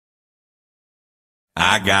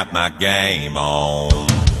I got my game on.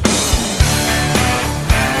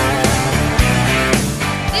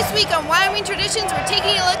 This week on Wyoming Traditions, we're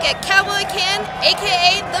taking a look at Cowboy Ken,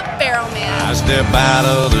 a.k.a. the Barrel Man. I step out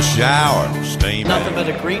of the shower, steam. Nothing but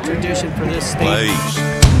a great tradition for this state. Place.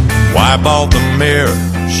 Wipe off the mirror,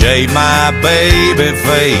 shave my baby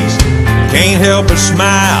face. Can't help but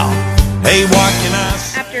smile. Hey, what can I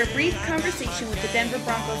say? After a brief conversation with the Denver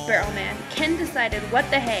Broncos Barrel Man, Ken decided, what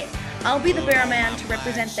the hey, I'll be the Barrel Man to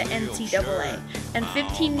represent the NCAA. And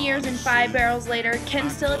 15 years and 5 barrels later, Ken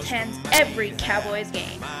still attends every Cowboys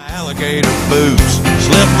game. My alligator boots,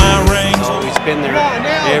 slip my rings. Oh, he's been there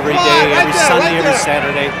every day, every Sunday, every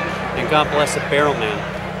Saturday. And God bless the Barrel Man,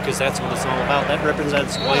 because that's what it's all about. That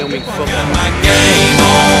represents Wyoming football. Got my game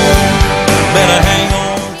on. Better hang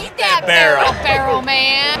on. Eat that barrel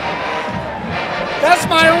Man. That's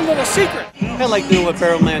my own little secret. I like doing what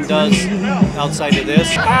Barrel Man does outside of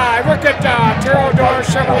this. I work at Terrador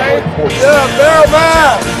Chevrolet. Yeah, Barrel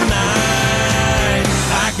Man.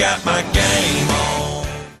 I got my game.